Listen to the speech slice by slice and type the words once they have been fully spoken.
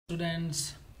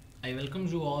Students, I welcome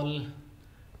you all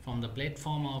from the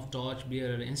platform of Torch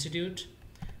Bearer Institute.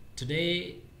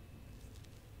 Today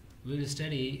we will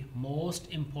study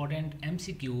most important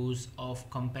MCQs of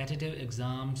competitive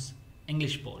exams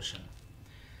English portion.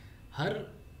 Her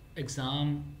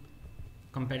exam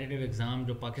competitive exam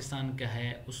जो पाकिस्तान का है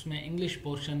उसमें English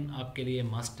portion आपके लिए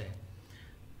must है,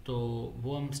 तो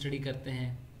वो हम स्टडी करते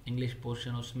हैं। इंग्लिश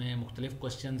पोर्शन उसमें मुख्तलिफ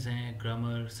क्वेश्चंस हैं,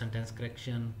 grammar, sentence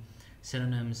correction,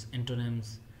 synonyms, antonyms,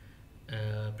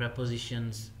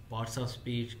 prepositions, parts of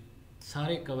speech,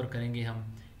 सारे कवर करेंगे हम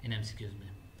इन MCQs में।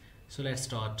 So let's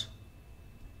start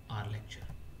our lecture.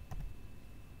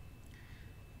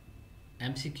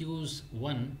 MCQs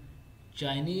 1.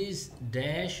 Chinese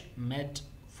dash met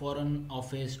foreign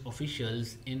office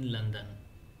officials in London.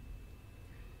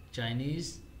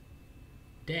 Chinese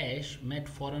dash met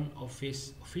foreign office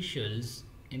officials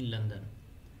in London.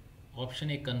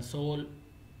 Option A console,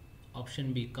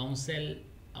 option B council,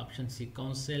 option C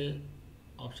council,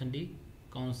 option D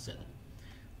council.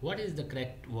 What is the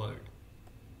correct word?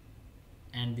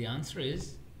 And the answer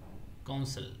is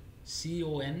council.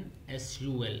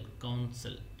 C-O-N-S-U-L,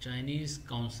 council, Chinese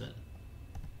council.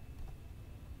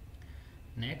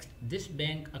 Next, this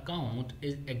bank account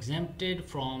is exempted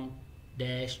from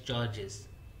dash charges.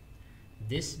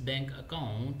 This bank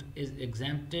account is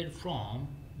exempted from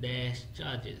dash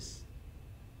charges.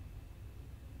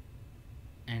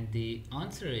 And the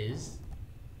answer is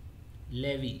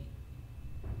levy.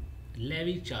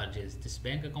 Levy charges. This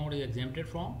bank account is exempted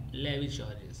from levy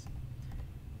charges.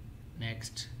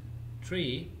 Next,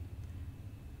 3.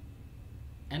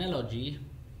 Analogy,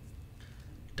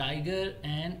 tiger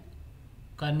and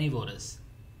carnivorous.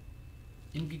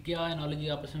 इनकी क्या analogy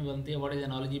आपस में बनती है? What is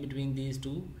analogy between these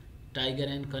two? Tiger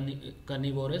and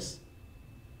carnivorous.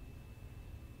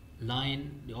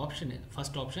 Lion, the option is,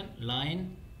 first option,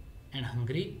 lion and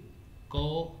hungry,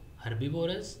 cow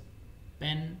herbivorous,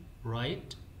 pen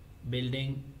right,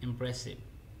 building impressive.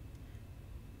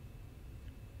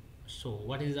 So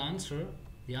what is the answer?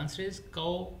 The answer is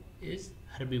cow is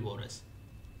herbivorous.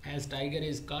 As tiger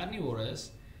is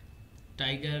carnivorous,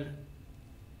 tiger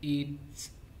eats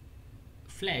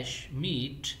flesh,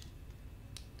 meat.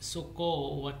 So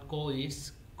cow, what cow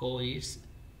eats? Cow eats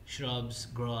shrubs,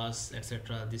 grass,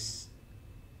 etc. This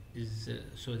is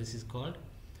so this is called,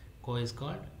 cow is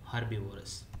called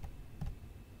herbivorous.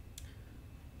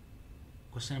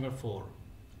 Question number 4.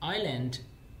 Island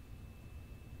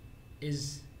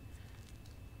is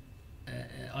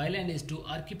to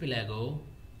archipelago.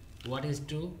 What is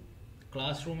to?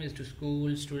 Classroom is to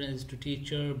school, student is to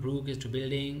teacher, brook is to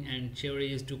building, and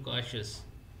cherry is to cautious.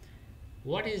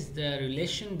 What is the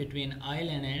relation between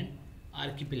island and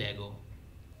archipelago?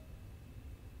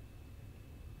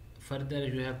 Further,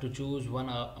 you have to choose one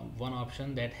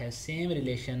option that has same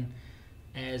relation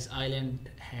as island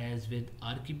has with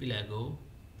archipelago,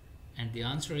 and the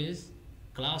answer is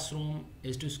classroom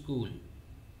is to school.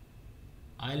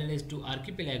 Island is to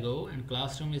archipelago and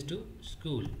classroom is to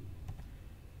school.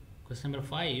 Question number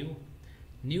 5.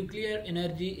 Nuclear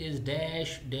energy is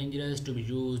dash dangerous to be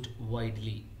used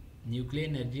widely. Nuclear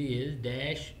energy is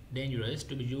dash dangerous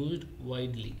to be used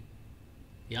widely.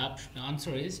 The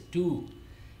answer is 2.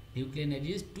 Nuclear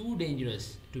energy is too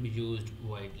dangerous to be used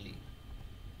widely.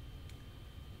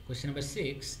 Question number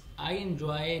 6. I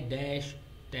enjoy dash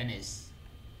tennis.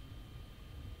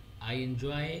 I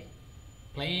enjoy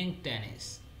playing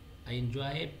tennis. I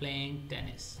enjoy playing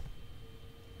tennis.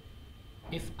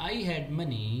 If I had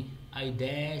money, I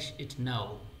dash it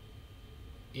now.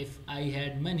 If I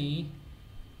had money,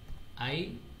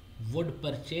 I would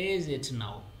purchase it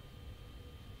now.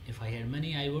 If I had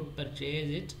money, I would purchase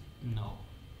it now.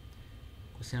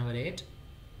 Question number 8.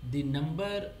 The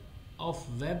number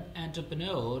of web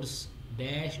entrepreneurs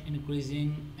dash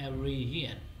increasing every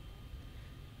year.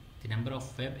 The number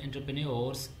of web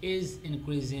entrepreneurs is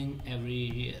increasing every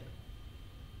year.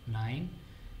 9.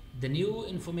 The new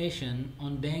information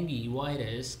on dengue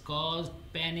virus caused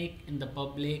panic in the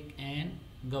public and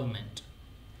government.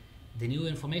 The new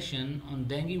information on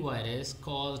dengue virus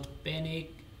caused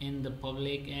panic in the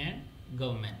public and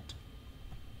government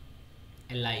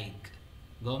alike.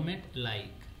 Government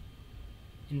alike,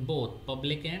 in both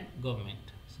public and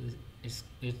government. So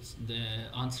it's the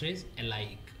answer is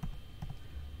alike.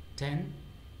 10.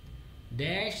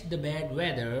 Dash the bad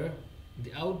weather,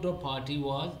 the outdoor party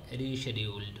was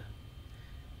rescheduled.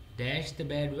 Dash the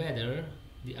bad weather,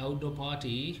 the outdoor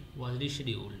party was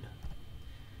rescheduled.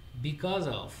 Because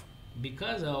of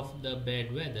the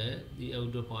bad weather, the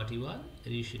outdoor party was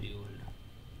rescheduled.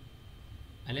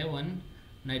 11.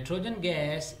 Nitrogen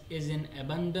gas is in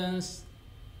abundance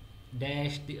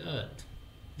dash the earth.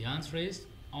 The answer is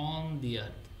on the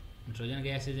earth. Nitrogen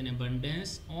gas is in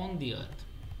abundance on the earth.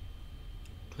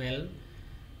 12.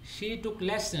 She took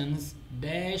lessons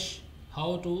dash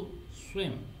how to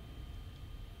swim.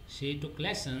 She took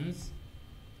lessons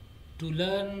to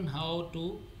learn how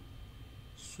to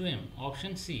swim.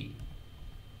 Option C.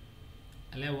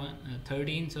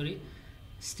 13.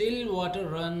 Still water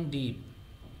run deep.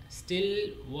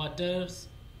 Still waters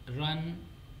run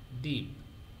deep.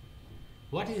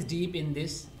 What is deep in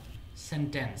this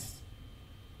sentence?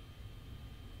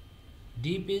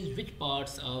 Deep is which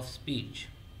parts of speech?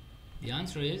 The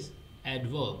answer is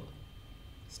adverb.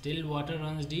 Still water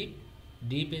runs deep.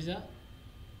 Deep is a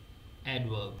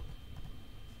adverb.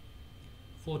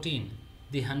 14.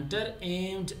 The hunter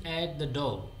aimed at the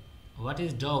dove. What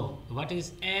is dove? What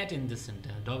is at in this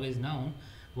sentence? Dove is noun.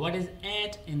 What is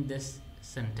at in this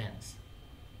sentence?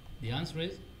 The answer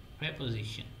is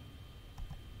preposition.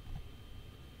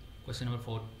 Question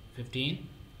number 15.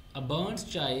 A burnt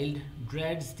child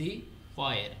dreads the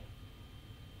fire.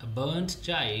 A burnt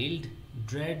child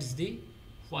dreads the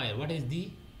fire. What is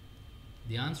the?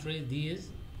 The answer is the is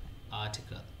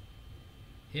article.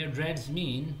 Here dreads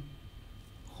mean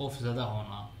खौफज़दा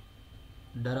होना,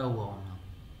 डरा हुआ होना.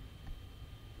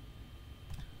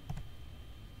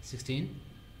 16.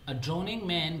 A drowning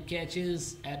man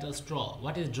catches at a straw.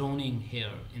 What is drowning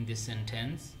here in this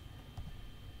sentence?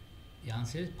 The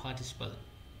answer is participle.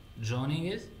 Drowning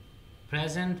is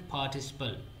present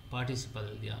participle. Participle,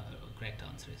 the correct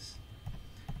answer is.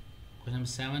 Question number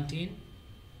 17.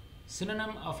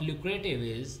 Synonym of lucrative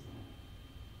is.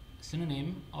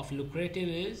 Synonym of lucrative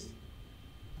is.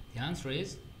 The answer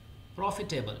is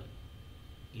profitable.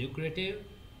 Lucrative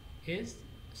is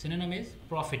synonym is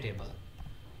profitable.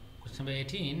 Question number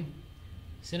 18.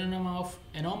 Synonym of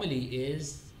anomaly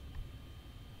is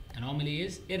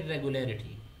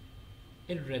irregularity.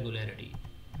 Irregularity.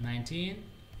 19.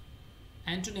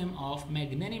 Antonym of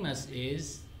magnanimous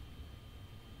is.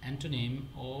 Antonym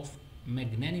of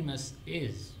magnanimous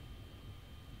is.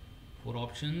 4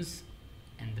 options,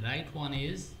 and the right one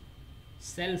is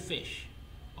selfish.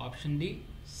 Option D,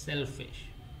 selfish.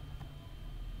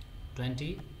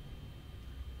 20.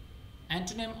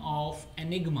 Antonym of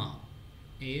enigma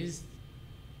is.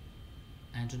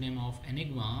 Antonym of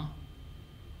enigma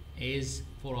is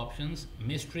 4 options: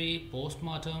 mystery,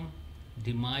 postmortem,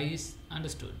 demise,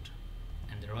 understood.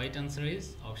 And the right answer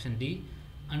is option D,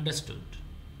 understood.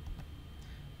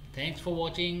 Thanks for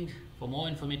watching. For more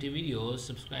informative videos,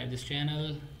 subscribe this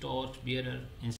channel. Taught Bearer.